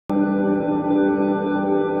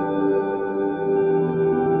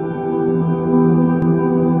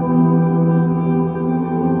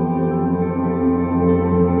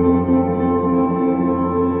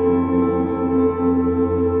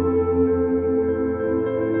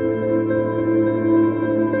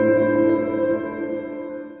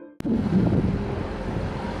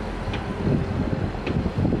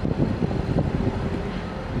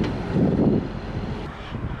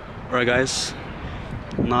Alright guys,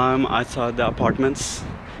 now I'm outside the apartments.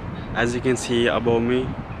 As you can see above me,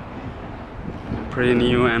 pretty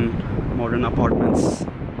new and modern apartments,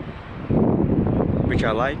 which I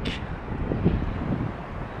like.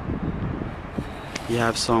 You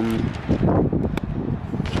have some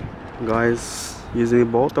guys using a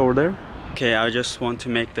boat over there. Okay, I just want to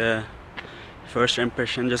make the first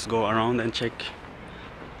impression, just go around and check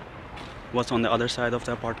what's on the other side of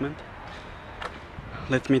the apartment.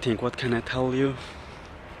 Let me think, what can I tell you?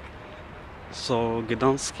 So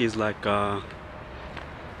Gdansk is like a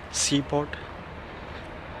seaport.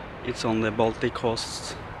 It's on the Baltic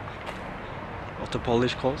coast of the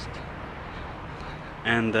Polish coast,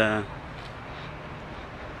 and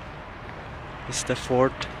it's the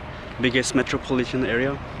fourth biggest metropolitan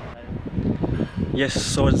area. Yes,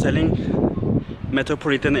 so it's selling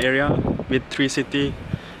metropolitan area with three cities,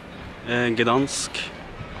 Gdansk,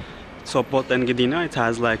 Sopot and Gdynia. It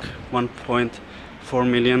has like 1.4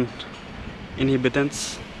 million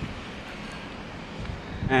inhabitants,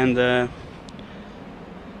 and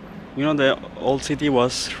you know, the old city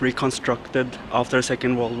was reconstructed after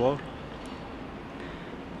Second World War,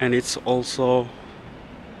 and it's also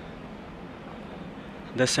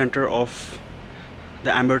the center of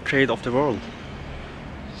the amber trade of the world.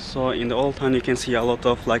 So in the old town you can see a lot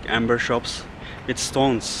of like amber shops with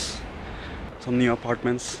stones. Some new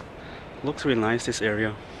apartments. Looks really nice, this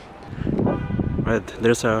area. Right,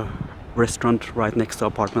 there's a restaurant right next to the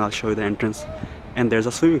apartment. I'll show you the entrance, and there's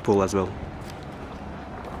a swimming pool as well.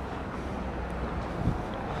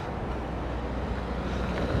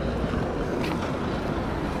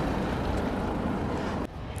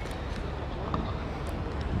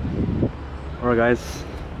 Alright guys,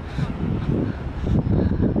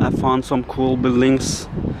 I found some cool buildings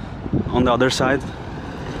on the other side.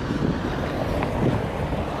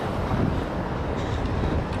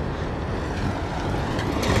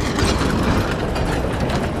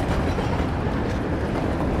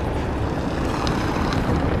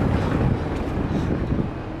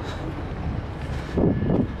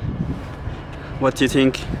 What do you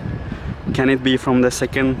think? Can it be from the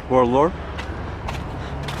Second World War?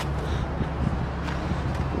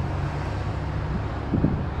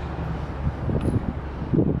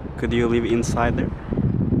 Could you live inside there?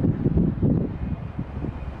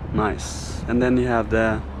 Nice. And then you have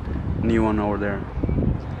the new one over there.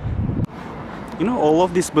 You know, all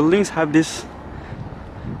of these buildings have this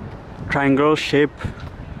triangle shape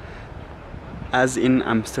as in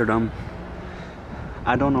Amsterdam.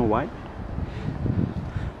 I don't know why,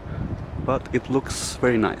 but it looks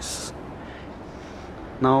very nice.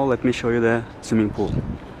 Now let me show you the swimming pool.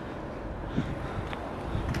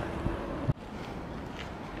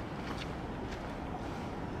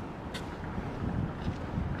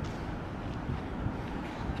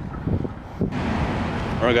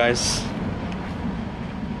 Alright guys,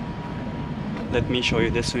 let me show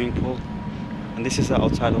you the swimming pool, and this is the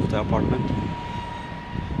outside of the apartment.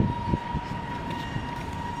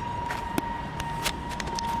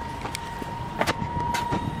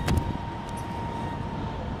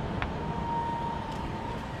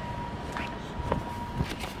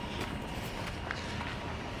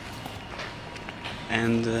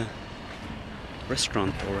 And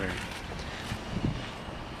restaurant over here.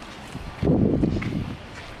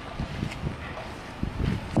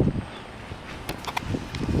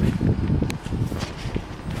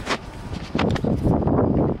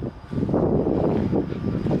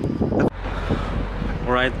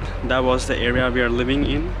 Alright, that was the area we are living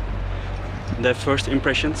in. The first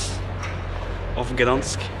impressions of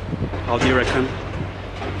Gdansk. How do you reckon?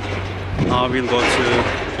 Now we'll go to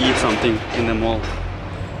eat something in the mall.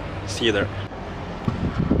 See you there.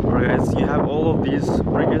 Alright guys, you have all of these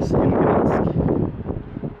bridges in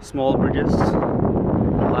Gdansk. Small bridges,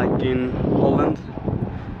 like in Holland.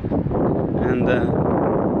 And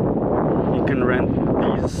you can rent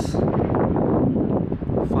these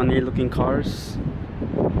funny looking cars.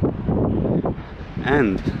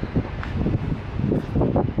 And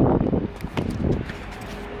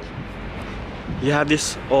you have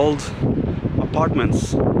these old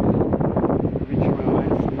apartments, which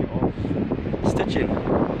reminds me of Stettin,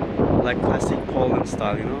 like classic Poland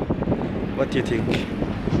style, you know? What do you think?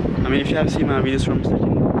 I mean, if you have seen my videos from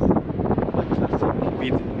Stettin, like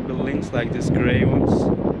classic buildings like these grey ones,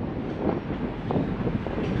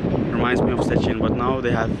 reminds me of Stettin, but now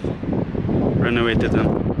they have renovated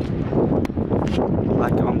them.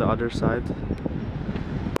 Like on the other side.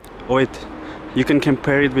 Oh wait, you can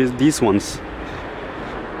compare it with these ones.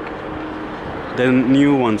 The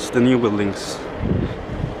new ones, the new buildings,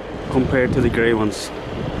 compared to the grey ones.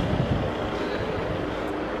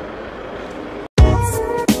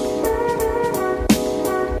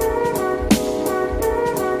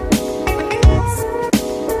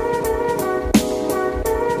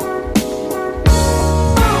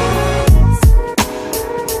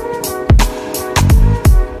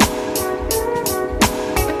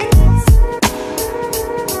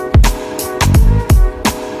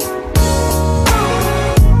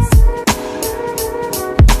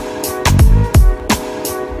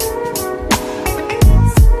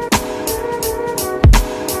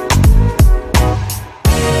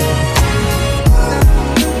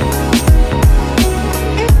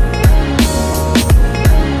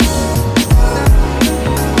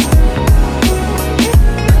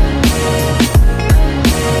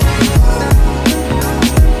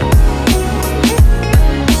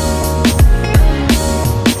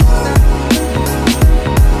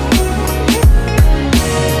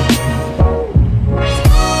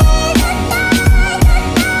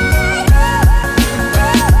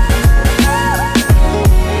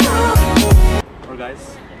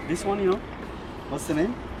 one, you know, what's the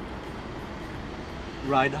name?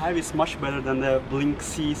 Ride Hive is much better than the Blink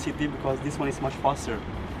C City because this one is much faster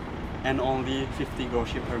and only 50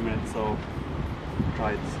 groszy per minute, so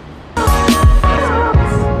try it.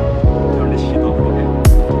 Turn this shit off, okay?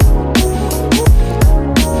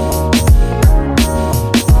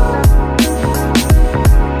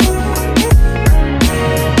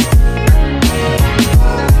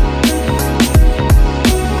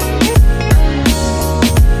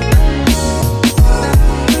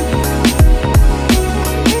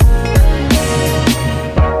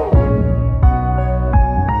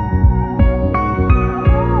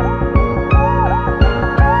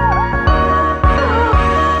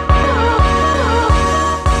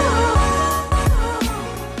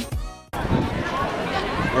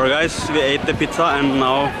 Alright guys, we ate the pizza and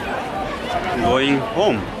now going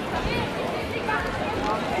home.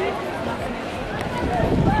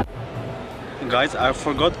 Guys, I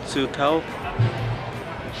forgot to tell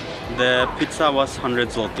the pizza was 100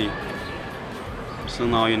 zloty. So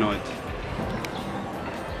now you know it.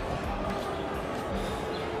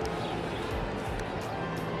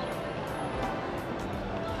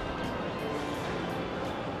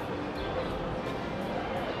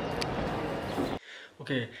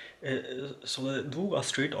 Okay, so the Długa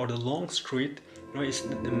street or the long street, you know, is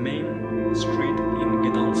the main street in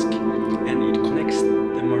Gdansk, and it connects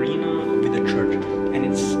the marina with the church, and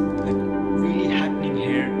it's like really happening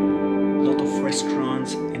here. A lot of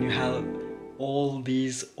restaurants, and you have all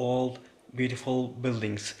these old beautiful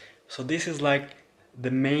buildings. So this is like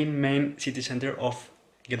the main city center of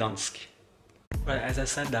Gdansk. But as I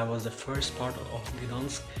said, that was the first part of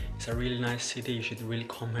Gdansk. It's a really nice city, you should really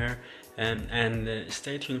come here, and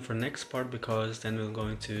stay tuned for next part because then we're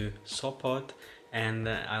going to Sopot, and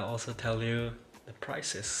I'll also tell you the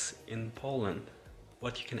prices in Poland,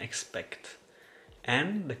 what you can expect,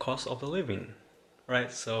 and the cost of the living.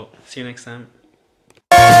 Right, so see you next time.